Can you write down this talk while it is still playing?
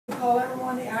call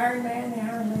everyone the Iron Man, the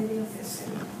Iron Lady of this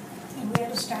city. And we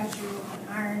had a statue of an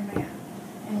Iron Man.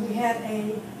 And we had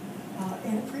in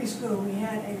the preschool, we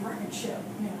had a rocket ship,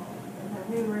 that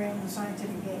we were in the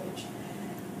scientific age.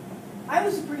 I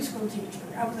was a preschool teacher.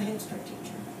 I was a Head Start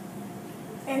teacher.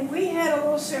 And we had a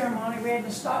little ceremony we had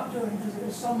to stop doing because there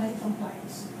were so many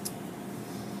complaints.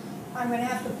 I'm going to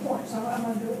have to point, so I'm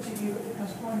going to do it to you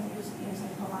because pointing is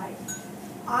impolite.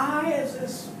 I, as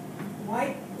this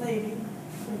white lady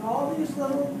with all these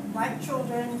little black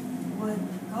children, would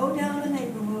go down the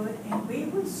neighborhood and we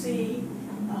would see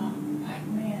a black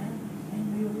man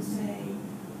and we would say,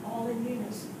 all in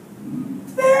unison,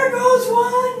 there goes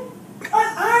one! An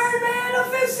Iron Man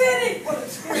of this city! Well, it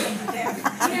scared them to death.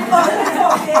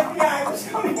 The FBI was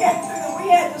coming after them.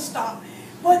 We had to stop.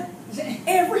 But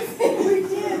everything we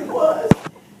did was,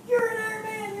 you're an Iron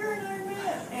Man, you're an Iron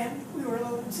Man. And we were a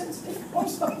little insensitive on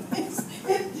some things.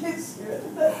 It scared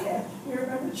them to death. You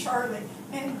remember Charlie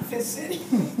in Fifth City?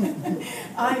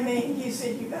 I mean, he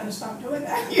said, you got to stop doing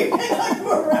that. You cannot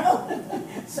go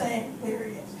around saying, there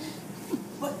he is.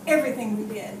 But everything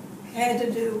we did had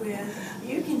to do with,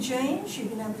 you can change, you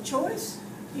can have a choice,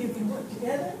 you can work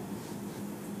together,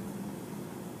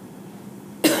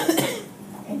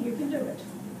 and you can do it.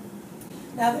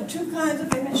 Now, there are two kinds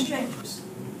of image changes.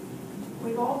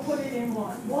 We've all put it in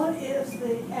one. One is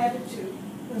the attitude,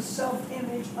 the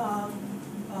self-image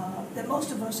that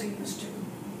most of us are used to.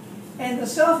 And the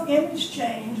self-image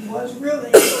change was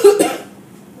really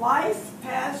life,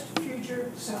 past,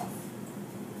 future, self.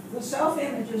 The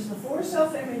self-images, the four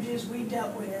self-images we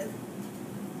dealt with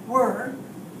were,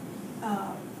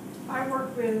 I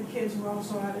worked with kids who were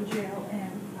also out of jail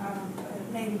and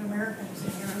Native Americans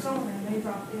in Arizona, and they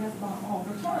drop the F-bomb all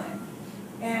the time.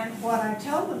 And what I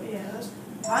tell them is,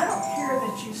 I don't care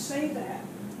that you say that,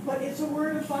 but it's a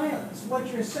word of violence.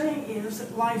 What you're saying is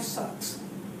that life sucks.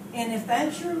 And if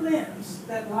that's your lens,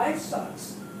 that life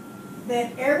sucks,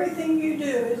 then everything you do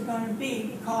is going to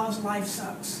be because life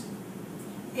sucks.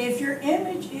 If your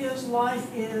image is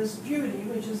life is beauty,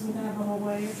 which is the Navajo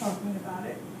way of talking about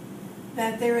it,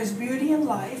 that there is beauty in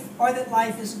life, or that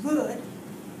life is good,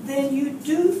 then you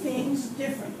do things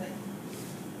differently.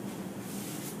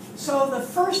 So the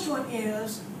first one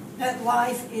is that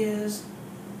life is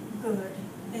good.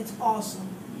 It's awesome.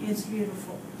 It's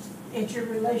beautiful. It's your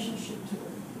relationship to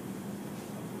it.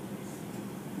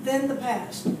 Then the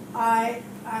past. I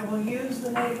will use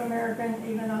the Native American,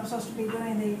 even though I'm supposed to be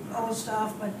doing the old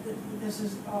stuff, but this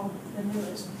is all the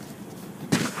newest.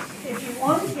 If you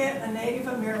want to get a Native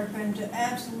American to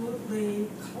absolutely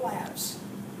collapse,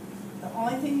 the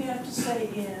only thing you have to say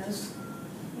is,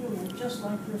 you were just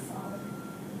like your father,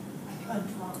 a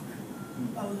drunk,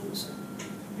 a loser.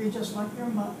 You're just like your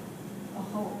mother, a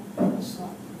hoe, a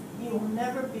slut. You will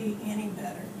never be any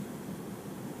better.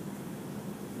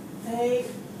 They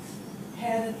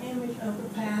had an image of the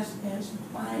past as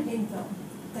binding them.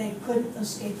 They couldn't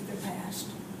escape their past.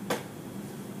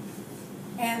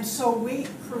 And so we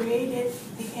created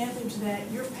the image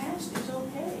that your past is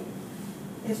okay.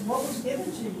 It's what was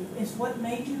given to you. It's what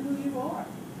made you who you are.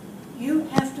 You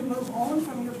have to move on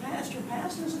from your past. Your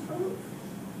past is approved.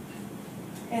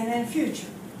 And then future.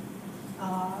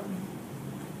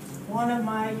 One of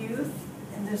my youth,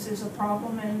 and this is a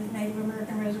problem in Native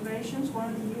American reservations, one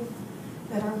of the youth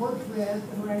that I worked with,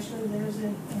 who actually lives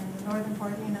in the northern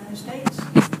part of the United States,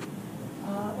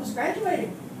 was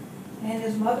graduating. And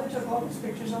his mother took all his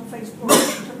pictures on Facebook.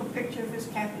 She took a picture of his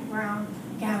cap and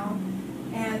gown.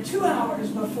 And 2 hours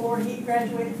before he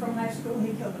graduated from high school,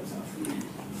 he killed himself.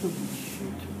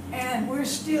 And we're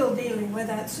still dealing with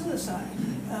that suicide.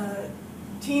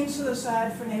 Teen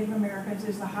suicide for Native Americans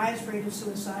is the highest rate of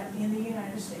suicide in the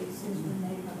United States is with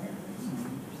Native Americans.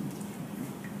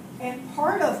 And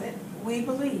part of it, we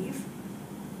believe,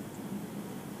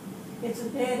 it's a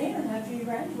dead end after you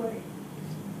graduate.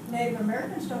 Native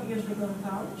Americans don't usually go to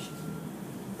college.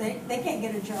 They can't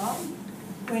get a job.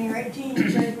 When you're 18,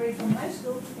 you graduate from high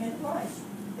school, end of life.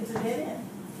 It's a dead end.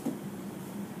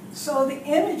 So the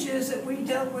images that we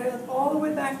dealt with all the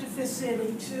way back to Fifth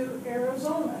City to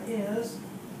Arizona is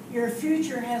your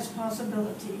future has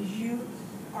possibilities. You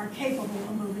are capable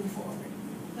of moving forward.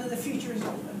 So the future is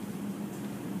open.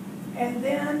 And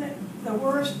then the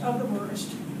worst of the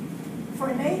worst.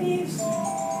 For natives,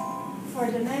 for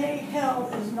Dene, hell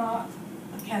is not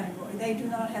a category. They do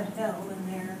not have hell in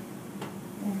their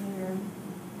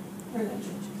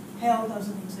religions. Hell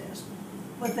doesn't exist.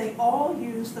 But they all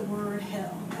use the word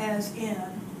hell, as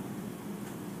in,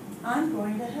 I'm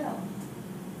going to hell.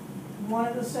 One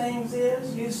of the sayings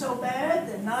is, you so bad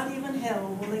that not even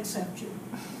hell will accept you.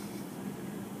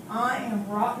 I am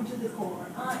rotten to the core.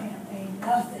 I am a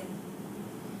nothing.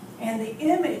 And the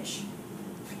image,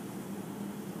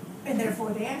 and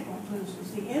therefore the act like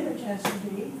losers, the image has to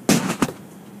be,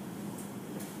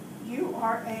 you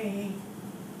are a,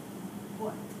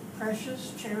 what,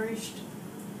 precious, cherished,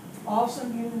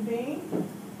 awesome human being,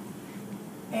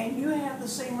 and you have the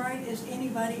same right as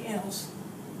anybody else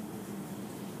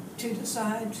to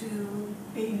decide to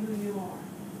be who you are.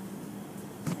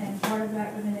 And part of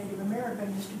that with a Native American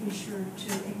is to be sure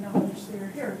to acknowledge their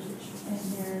heritage and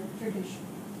their tradition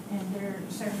and their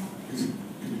ceremonies.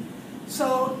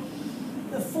 So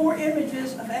the 4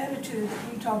 images of attitude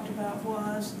that we talked about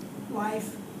was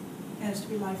life has to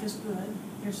be life is good,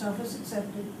 yourself is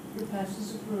accepted, your past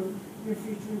is approved, your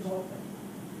future is open.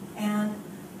 And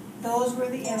those were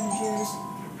the images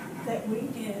that we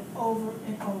did over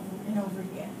and over and over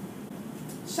again.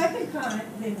 Second kind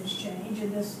of image change,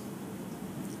 and this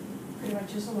pretty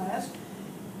much is the last,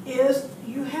 is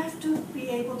you have to be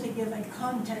able to give a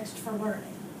context for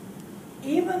learning.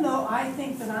 Even though I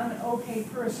think that I'm an okay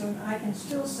person, I can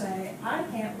still say, I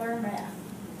can't learn math.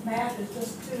 Math is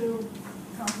just too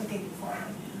complicated for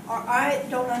me. Or I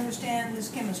don't understand this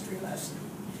chemistry lesson.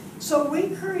 So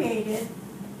we created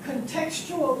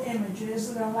contextual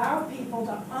images that allow people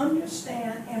to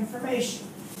understand information.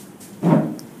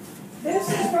 This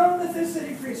is from the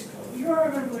City Preschool. You are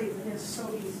going to believe it. It's so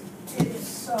easy. It is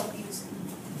so easy.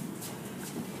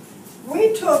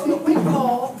 We took what we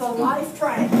call the life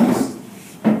triangles,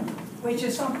 which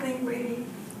is something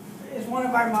is one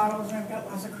of our models, and I've got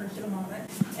lots of curriculum on it.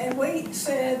 And we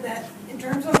said that in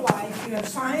terms of life, you have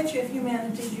science, you have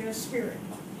humanities, you have spirit.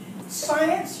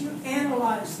 Science, you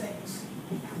analyze things.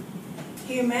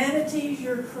 Humanities,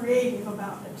 you're creative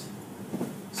about it.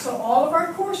 So all of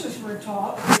our courses were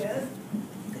taught with,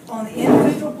 on the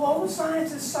individual pole of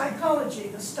science is psychology,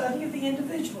 the study of the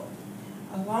individual.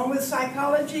 Along with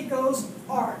psychology goes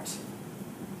art.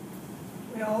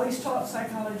 We always taught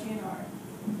psychology and art.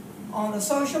 On the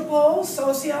social pole,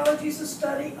 sociology is the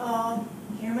study of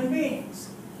human beings.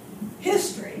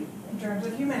 History, in terms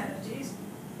of humanities,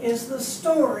 is the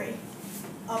story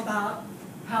about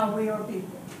how we are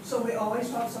people. So we always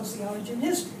taught sociology and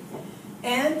history.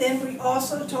 And then we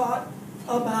also taught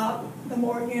about the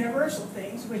more universal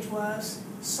things, which was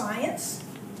science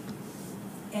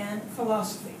and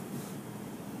philosophy.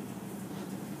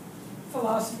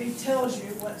 Philosophy tells you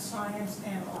what science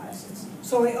analyzes.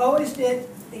 So we always did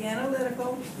the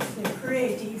analytical, the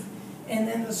creative, and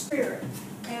then the spirit.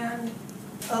 And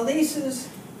Elise's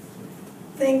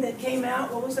thing that came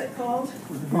out, what was that called?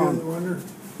 Reveal the wonder.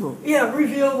 Yeah,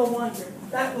 reveal the wonder.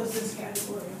 That was this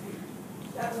category up here.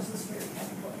 That was the spirit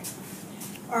category.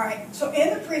 All right, so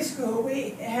in the preschool,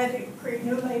 we had to create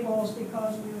new labels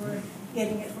because we were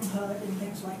getting it from HUD and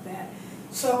things like that.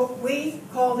 So we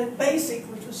called it basic,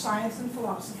 which was science and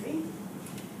philosophy.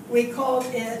 We called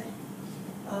it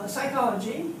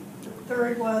psychology. The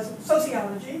third was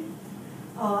sociology.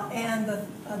 And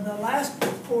the last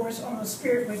course on the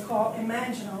spirit we call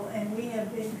Imaginal, and we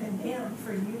have been condemned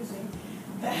for using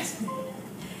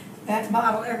that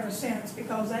model ever since,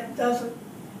 because that doesn't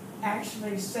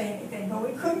actually say anything. But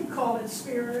we couldn't call it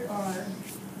spirit, or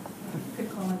we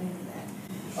could call it any of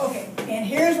that. Okay, and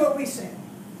here's what we said.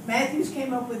 Matthews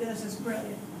came up with this. It's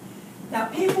brilliant. Now,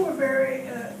 people were very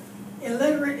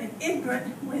illiterate and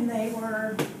ignorant when they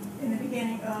were in the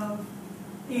beginning of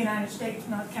the United States,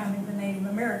 not counting the Native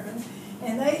Americans,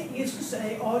 and they used to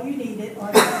say all you needed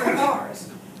are the 3 R's.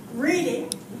 Reading,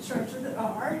 which starts with an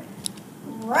R,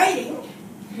 writing,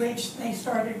 which they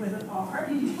started with an R,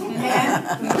 and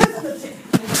arithmetic,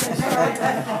 which they started with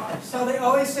an R. So they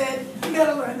always said, you got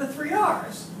to learn the 3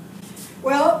 R's.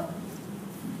 Well,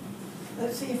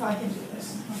 let's see if I can do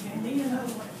this. Okay, do you know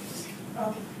what it is?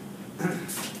 Okay.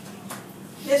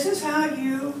 This is how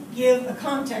you give a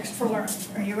context for learning.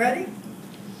 Are you ready?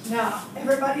 Now,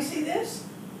 everybody see this?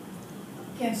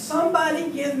 Can somebody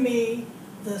give me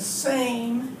the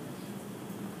same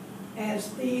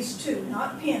as these two?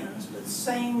 Not pins, but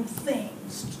same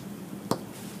things.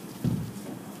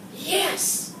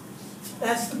 Yes!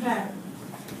 That's the pattern.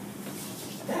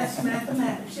 That's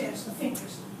mathematics. Yes, the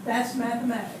fingers. That's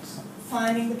mathematics.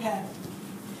 Finding the pattern.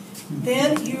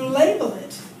 Then you label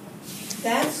it.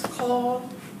 That's called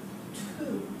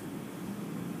two.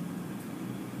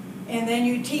 And then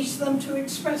you teach them to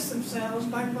express themselves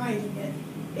by writing it.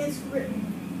 It's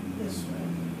written this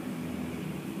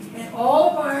way. And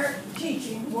all of our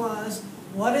teaching was,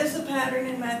 what is the pattern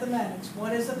in mathematics?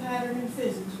 What is the pattern in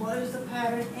physics? What is the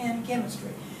pattern in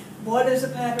chemistry? What is the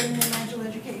pattern in Imaginal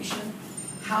Education?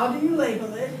 How do you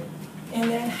label it? And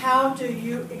then how do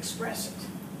you express it?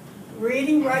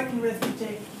 Reading, writing,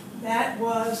 arithmetic, that's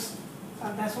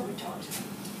what we taught.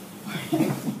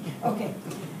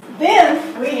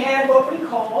 Then we had what we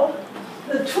call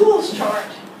the tools chart,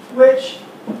 which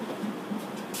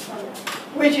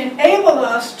enabled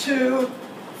us to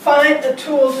find the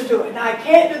tools to do it. Now, I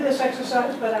can't do this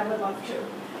exercise, but I would love to.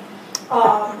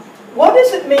 What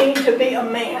does it mean to be a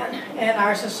man in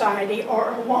our society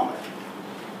or a woman?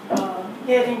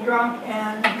 Getting drunk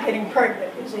and getting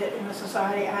pregnant is it in the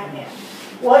society I'm in.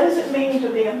 What does it mean to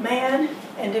be a man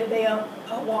and to be a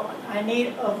woman? I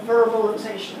need a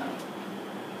verbalization of it.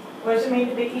 What does it mean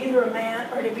to be either a man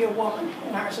or to be a woman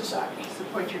in our society?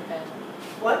 Support your family.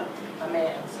 What? A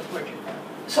man, support your family.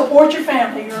 Support your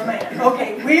family, you're a man.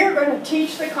 Okay, we are going to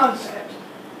teach the concept,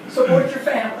 support your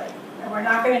family. And we're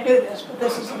not going to do this, but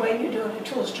this is the way you do it in a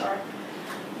tools chart.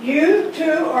 You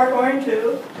two are going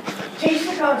to teach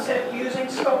the concept using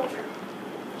sculpture.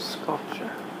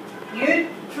 Sculpture. You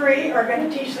three are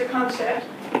going to teach the concept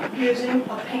using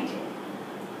a painting.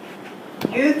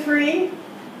 You three,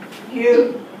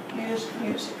 you use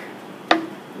music.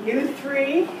 You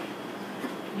three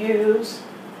use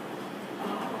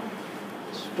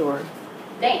Story.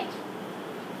 Dance.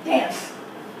 dance.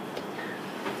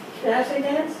 Did I say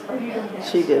dance? Or you don't dance?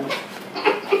 She did.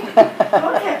 I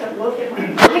don't have to look at my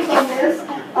notes on this.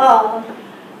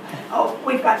 Oh,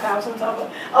 we've got thousands of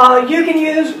them. You can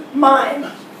use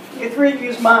mime. You three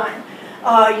use mime.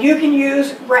 You can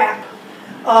use rap.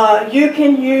 You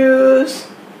can use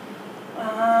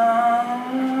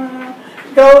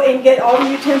go and get all the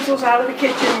utensils out of the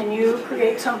kitchen and you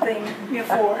create something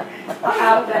before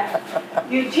out of that.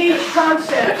 You teach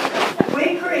concepts.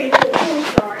 We created a tool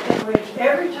chart in which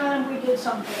every time we did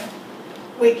something,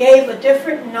 we gave a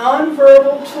different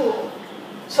nonverbal tool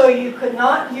so you could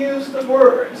not use the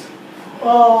words,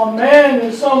 "Oh, man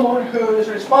is someone who is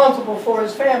responsible for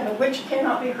his family," which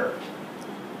cannot be heard.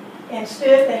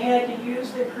 Instead, they had to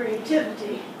use their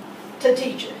creativity to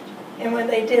teach it. And when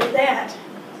they did that,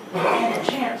 they had a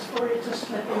chance for it to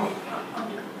slip in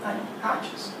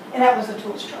unconscious. And that was the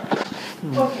tools chart.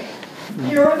 Okay,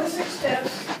 here are the 6 steps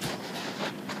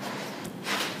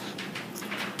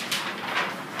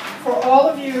for all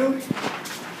of you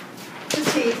to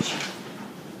teach,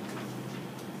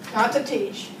 not to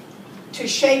teach, to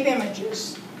shape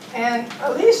images. And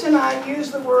Elise and I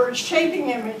use the word shaping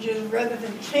images rather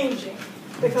than changing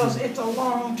because it's a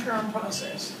long-term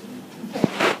process. Okay.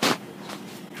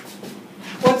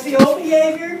 What's the old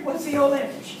behavior? What's the old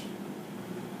image?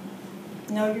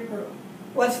 Know your group.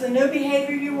 What's the new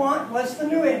behavior you want? What's the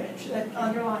new image that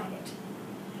underlying it?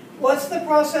 What's the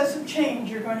process of change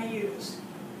you're going to use?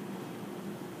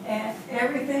 And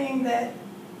everything that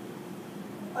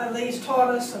Elise taught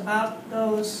us about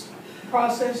those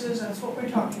processes, that's what we're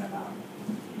talking about.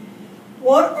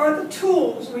 What are the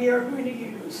tools we are going to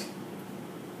use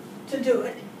to do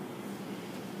it?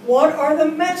 What are the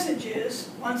messages,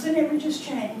 once an image is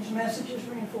changed, messages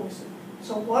reinforce it.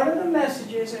 So what are the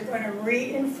messages that are going to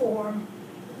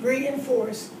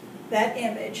reinforce that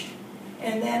image?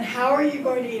 And then how are you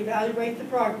going to evaluate the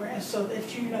progress so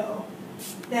that you know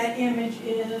that image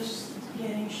is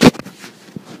getting shaped?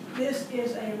 This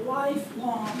is a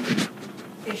lifelong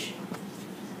issue.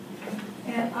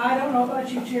 And I don't know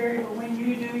about you, Terry, but when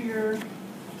you do your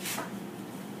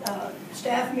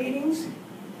staff meetings,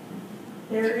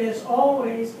 there is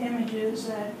always images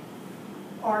that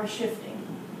are shifting.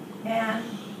 And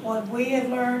what we have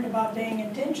learned about being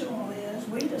intentional is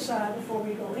we decide before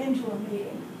we go into a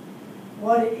meeting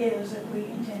what it is that we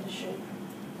intend to shape.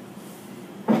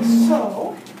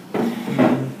 So,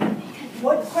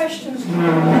 what questions do you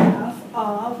have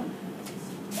of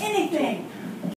anything